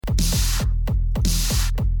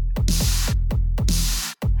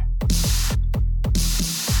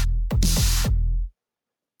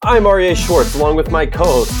I'm Aryeh Schwartz, along with my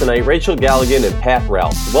co-hosts tonight, Rachel Galligan and Pat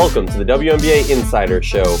Ralph. Welcome to the WNBA Insider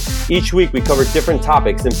Show. Each week we cover different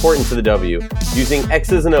topics important to the W, using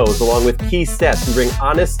X's and O's along with key stats to bring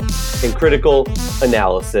honest and critical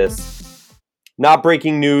analysis. Not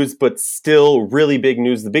breaking news, but still really big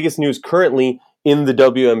news. The biggest news currently in the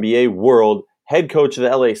WNBA world, head coach of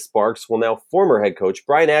the LA Sparks, well now former head coach,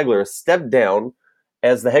 Brian Agler, has stepped down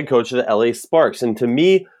as the head coach of the LA Sparks. And to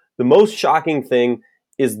me, the most shocking thing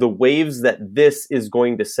is the waves that this is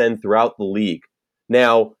going to send throughout the league.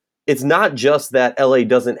 Now, it's not just that LA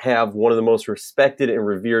doesn't have one of the most respected and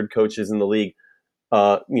revered coaches in the league,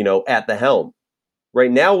 at the helm.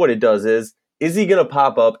 Right now, what it does is he going to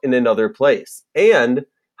pop up in another place? And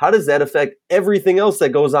how does that affect everything else that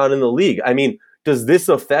goes on in the league? I mean, does this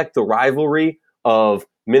affect the rivalry of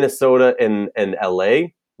Minnesota and LA?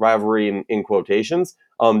 Rivalry in quotations.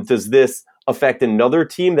 Does this affect another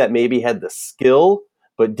team that maybe had the skill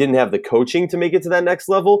but didn't have the coaching to make it to that next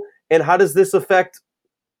level? And how does this affect,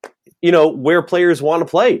 where players want to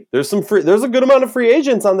play? There's a good amount of free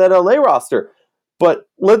agents on that LA roster. But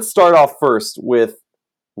let's start off first with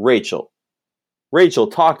Rachel. Rachel,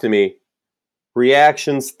 talk to me.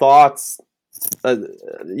 Reactions, thoughts.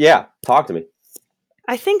 Talk to me.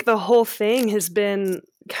 I think the whole thing has been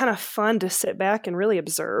kind of fun to sit back and really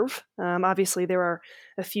observe. Obviously, there are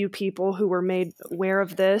a few people who were made aware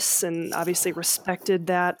of this and obviously respected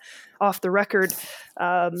that off the record,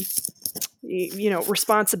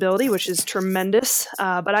 responsibility, which is tremendous.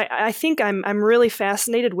 But I think I'm really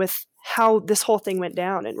fascinated with how this whole thing went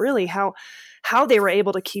down and really how they were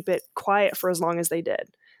able to keep it quiet for as long as they did.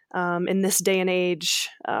 In this day and age,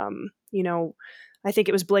 I think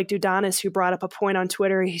it was Blake Dudanis who brought up a point on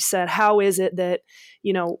Twitter. He said, how is it that,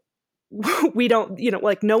 we don't,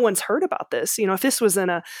 no one's heard about this? If this was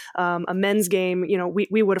in a men's game,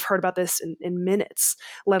 we would have heard about this in minutes,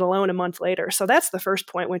 let alone a month later. So that's the first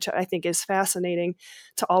point, which I think is fascinating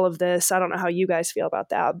to all of this. I don't know how you guys feel about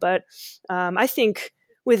that, but I think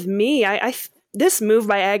with me, this move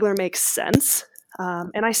by Agler makes sense.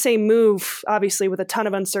 And I say move, obviously, with a ton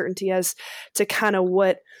of uncertainty as to kind of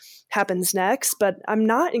what happens next, but I'm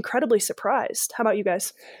not incredibly surprised. How about you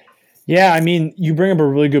guys? Yeah, I mean, you bring up a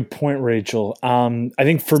really good point, Rachel. I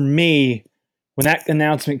think for me, when that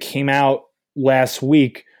announcement came out last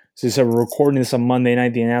week, so you said we're recording this on Monday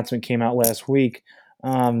night, the announcement came out last week,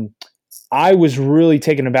 I was really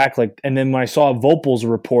taken aback. And then when I saw Vopal's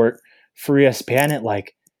report for ESPN,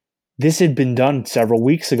 this had been done several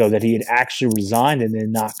weeks ago that he had actually resigned and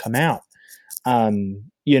then not come out.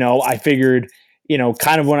 I figured,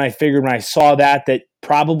 when I saw that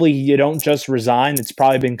probably you don't just resign. It's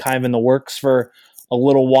probably been kind of in the works for a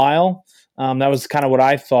little while. That was kind of what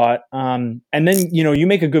I thought. And then, you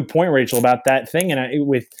make a good point, Rachel, about that thing. And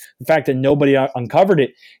with the fact that nobody uncovered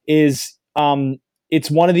it is it's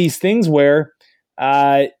one of these things where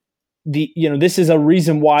this is a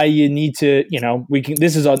reason why you need to,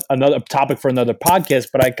 this is another topic for another podcast,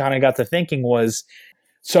 but I kind of got to thinking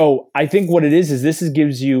so I think what it is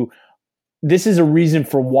this is a reason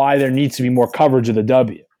for why there needs to be more coverage of the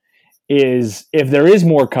W. Is if there is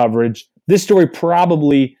more coverage, this story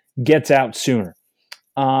probably gets out sooner.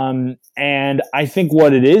 And I think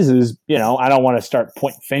what it is, I don't want to start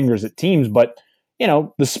pointing fingers at teams, but,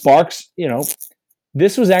 the Sparks,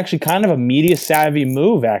 this was actually kind of a media savvy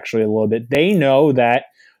move, actually, a little bit. They know that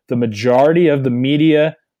the majority of the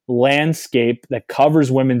media landscape that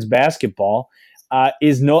covers women's basketball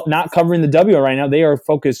is not covering the W right now. They are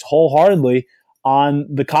focused wholeheartedly on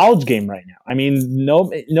the college game right now. I mean,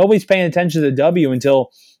 nobody's paying attention to the W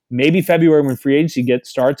until maybe February when free agency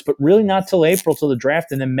starts, but really not till April, till the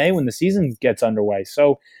draft, and then May when the season gets underway.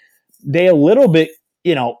 So they a little bit,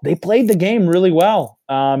 they played the game really well,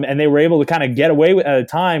 and they were able to kind of get away with at a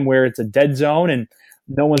time where it's a dead zone and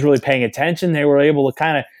no one's really paying attention. They were able to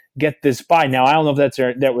kind of get this by. Now, I don't know if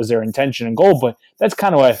that was their intention and goal, but that's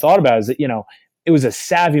kind of what I thought about is that, it was a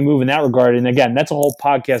savvy move in that regard. And again, that's a whole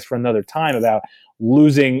podcast for another time about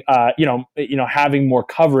losing, having more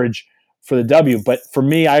coverage for the W. But for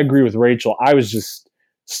me, I agree with Rachel. I was just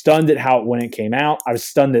stunned at when it came out. I was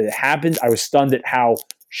stunned that it happened. I was stunned at how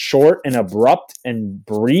short and abrupt and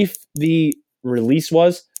brief the release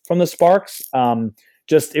was from the Sparks.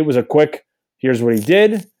 It was a quick, here's what he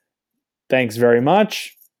did. Thanks very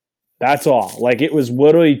much. That's all. It was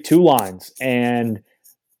literally 2 lines, and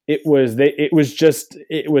it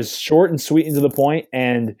was short and sweet and to the point,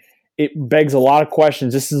 and it begs a lot of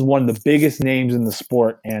questions. This is one of the biggest names in the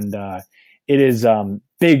sport, and it is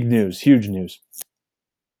big news, huge news.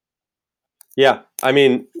 Yeah, I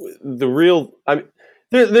mean,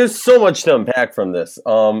 there's so much to unpack from this.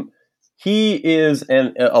 he is,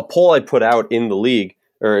 and a poll I put out in the league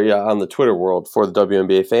or on the Twitter world for the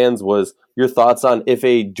WNBA fans was your thoughts on if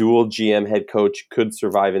a dual GM head coach could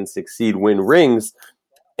survive and succeed, win rings.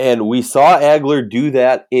 And we saw Agler do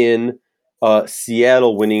that in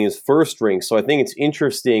Seattle, winning his first ring. So I think it's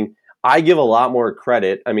interesting. I give a lot more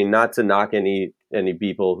credit. I mean, not to knock any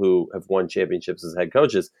people who have won championships as head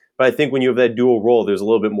coaches, but I think when you have that dual role, there's a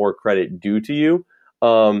little bit more credit due to you.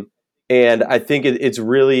 And I think it's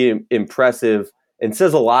really impressive and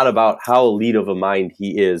says a lot about how elite of a mind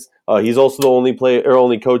he is. He's also the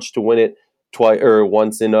only coach to win it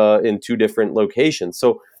once in two different locations.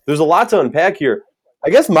 So there's a lot to unpack here. I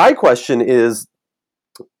guess my question is,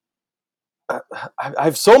 I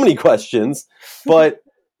have so many questions, but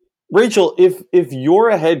Rachel, if you're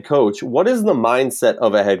a head coach, what is the mindset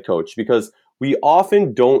of a head coach? Because we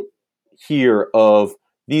often don't hear of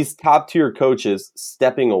these top tier coaches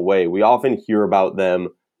stepping away. We often hear about them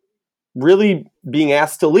really being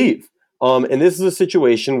asked to leave. And this is a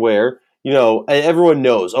situation where, everyone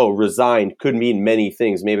knows, resigned could mean many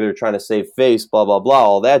things. Maybe they're trying to save face, blah, blah, blah,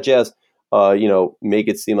 all that jazz, make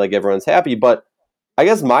it seem like everyone's happy. But I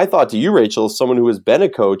guess my thought to you, Rachel, as someone who has been a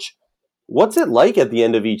coach, what's it like at the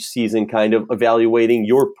end of each season kind of evaluating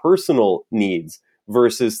your personal needs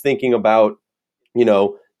versus thinking about,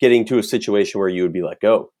 getting to a situation where you would be let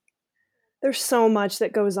go? There's so much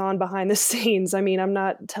that goes on behind the scenes. I mean, I'm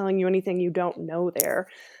not telling you anything you don't know there.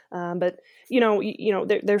 But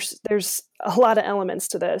there's a lot of elements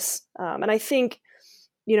to this. And I think,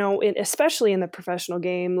 especially in the professional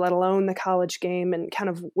game, let alone the college game and kind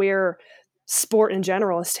of where sport in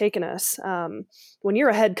general has taken us. When you're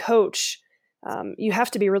a head coach, you have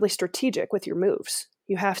to be really strategic with your moves.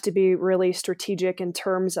 You have to be really strategic in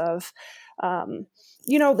terms of,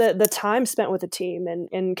 the time spent with a team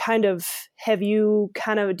and kind of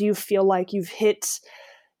do you feel like you've hit,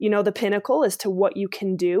 the pinnacle as to what you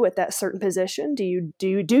can do at that certain position? Do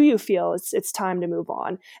you feel it's time to move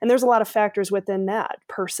on? And there's a lot of factors within that,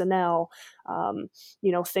 personnel,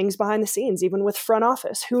 things behind the scenes, even with front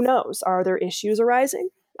office. Who knows? Are there issues arising?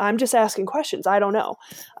 I'm just asking questions. I don't know.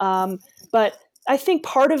 But I think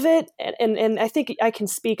part of it, and I think I can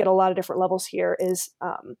speak at a lot of different levels here, is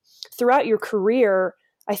throughout your career,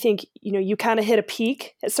 I think, you kind of hit a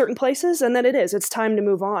peak at certain places, and then it's time to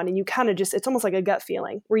move on. And you kind of it's almost like a gut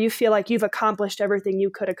feeling where you feel like you've accomplished everything you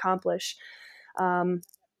could accomplish,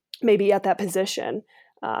 maybe at that position.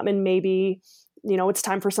 And maybe, it's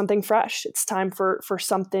time for something fresh. It's time for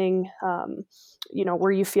something,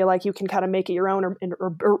 where you feel like you can kind of make it your own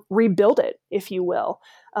or rebuild it, if you will.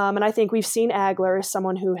 And I think we've seen Agler as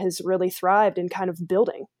someone who has really thrived in kind of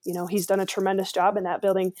building. He's done a tremendous job in that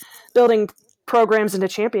building programs into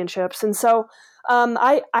championships. And so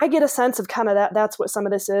I get a sense of kind of that's what some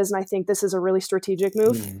of this is. And I think this is a really strategic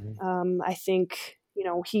move. Mm-hmm. I think,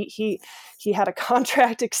 he had a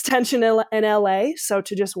contract extension in LA. So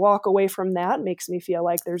to just walk away from that makes me feel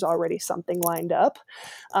like there's already something lined up.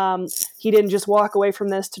 He didn't just walk away from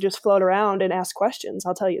this to just float around and ask questions.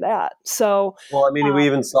 I'll tell you that. So, well, I mean, we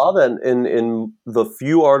even saw that in the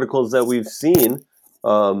few articles that we've seen,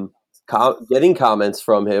 getting comments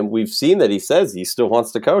from him. We've seen that he says he still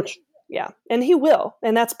wants to coach. Yeah, and he will.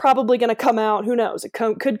 And that's probably going to come out. Who knows? It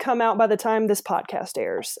could come out by the time this podcast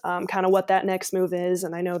airs, kind of what that next move is.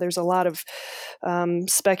 And I know there's a lot of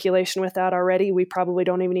speculation with that already. We probably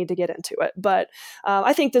don't even need to get into it. But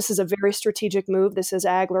I think this is a very strategic move. This is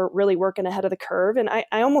Agler really working ahead of the curve. And I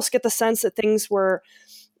almost get the sense that things were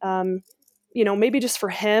maybe just for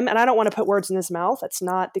him, and I don't want to put words in his mouth. That's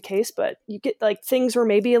not the case, but you get like things were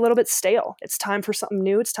maybe a little bit stale. It's time for something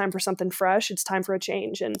new. It's time for something fresh. It's time for a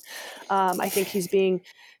change. And I think he's being,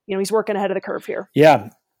 he's working ahead of the curve here. Yeah.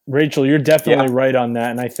 Rachel, you're definitely right on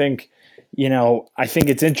that. And I think,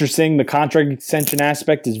 it's interesting. The contract extension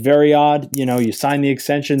aspect is very odd. You sign the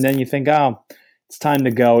extension, then you think, it's time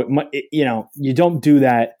to go. You don't do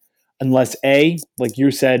that unless A, like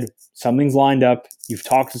you said, something's lined up. You've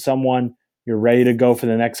talked to someone. You're ready to go for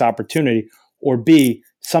the next opportunity, or B,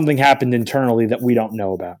 something happened internally that we don't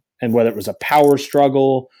know about. And whether it was a power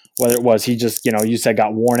struggle, whether it was he just, you said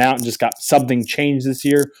got worn out and just got something changed this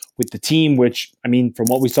year with the team, which, I mean, from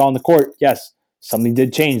what we saw on the court, yes, something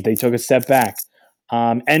did change. They took a step back.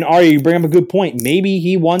 And Ari, you bring up a good point. Maybe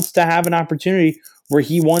he wants to have an opportunity where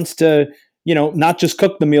he wants to, not just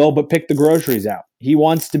cook the meal, but pick the groceries out. He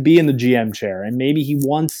wants to be in the GM chair, and maybe he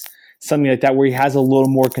wants something like that where he has a little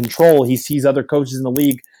more control. He sees other coaches in the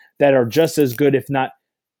league that are just as good, if not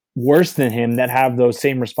worse than him, that have those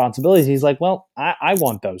same responsibilities. He's like, well, I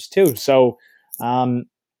want those too. So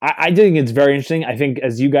I think it's very interesting. I think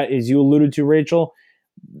as you alluded to, Rachel,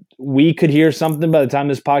 we could hear something by the time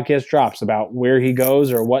this podcast drops about where he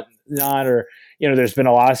goes or whatnot, or, there's been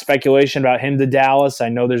a lot of speculation about him to Dallas. I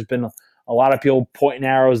know there's been a lot of people pointing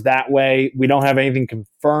arrows that way. We don't have anything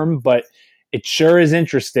confirmed, but it sure is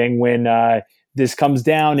interesting when this comes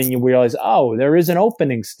down and you realize, oh, there is an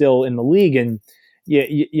opening still in the league. And,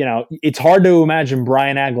 it's hard to imagine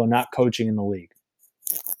Brian Agler not coaching in the league.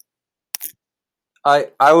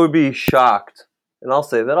 I would be shocked, and I'll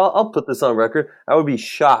say that, I'll put this on record. I would be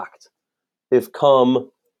shocked if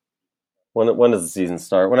when does the season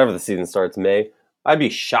start? Whenever the season starts, May. I'd be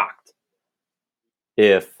shocked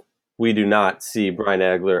if we do not see Brian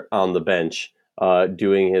Agler on the bench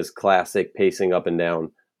doing his classic pacing up and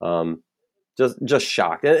down. Just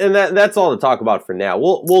shocked. And that's all to talk about for now.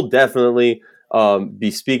 We'll definitely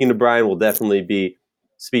be speaking to Brian. We'll definitely be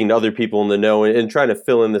speaking to other people in the know and trying to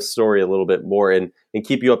fill in this story a little bit more and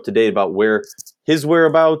keep you up to date about where his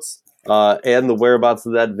whereabouts and the whereabouts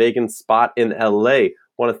of that vacant spot in LA.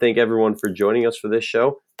 I want to thank everyone for joining us for this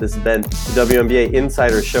show. This has been the WNBA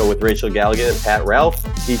Insider Show with Rachel Galligan and Pat Ralph.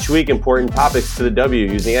 Each week, important topics to the W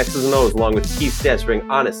using X's and O's along with key stats to bring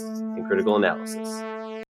honest and critical analysis.